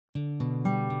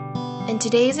In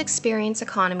today's experience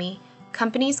economy,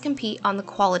 companies compete on the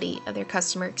quality of their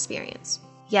customer experience.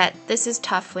 Yet, this is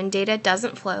tough when data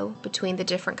doesn't flow between the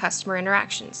different customer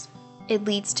interactions. It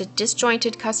leads to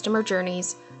disjointed customer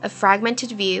journeys, a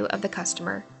fragmented view of the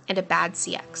customer, and a bad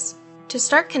CX. To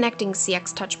start connecting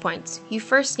CX touchpoints, you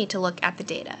first need to look at the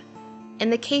data. In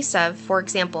the case of, for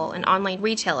example, an online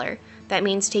retailer, that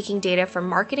means taking data from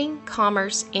marketing,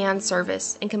 commerce, and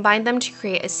service and combine them to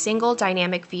create a single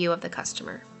dynamic view of the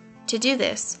customer. To do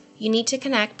this, you need to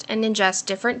connect and ingest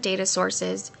different data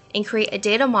sources and create a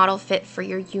data model fit for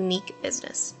your unique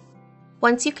business.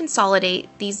 Once you consolidate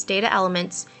these data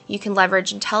elements, you can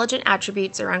leverage intelligent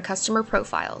attributes around customer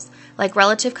profiles, like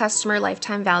relative customer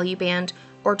lifetime value band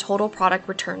or total product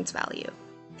returns value.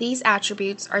 These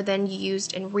attributes are then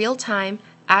used in real time,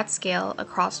 at scale,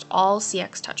 across all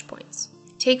CX touchpoints.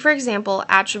 Take, for example,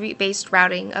 attribute-based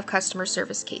routing of customer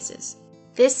service cases.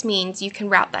 This means you can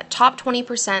route that top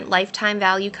 20% lifetime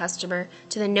value customer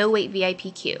to the no-wait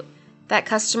VIP queue, that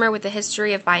customer with a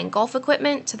history of buying golf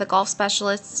equipment to the golf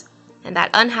specialists, and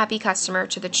that unhappy customer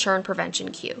to the churn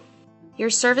prevention queue. Your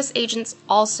service agents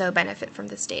also benefit from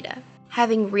this data.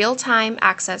 Having real-time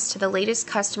access to the latest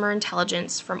customer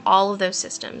intelligence from all of those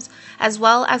systems, as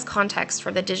well as context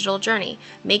for the digital journey,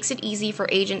 makes it easy for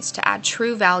agents to add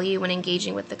true value when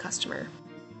engaging with the customer.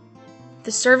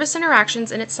 The service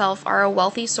interactions in itself are a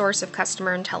wealthy source of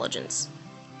customer intelligence.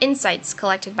 Insights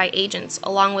collected by agents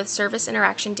along with service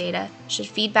interaction data should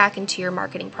feed back into your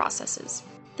marketing processes.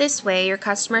 This way, your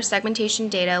customer segmentation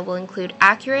data will include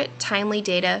accurate, timely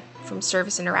data from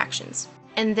service interactions.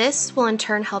 And this will in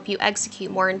turn help you execute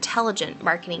more intelligent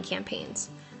marketing campaigns.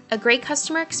 A great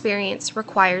customer experience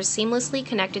requires seamlessly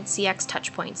connected CX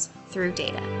touchpoints through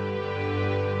data.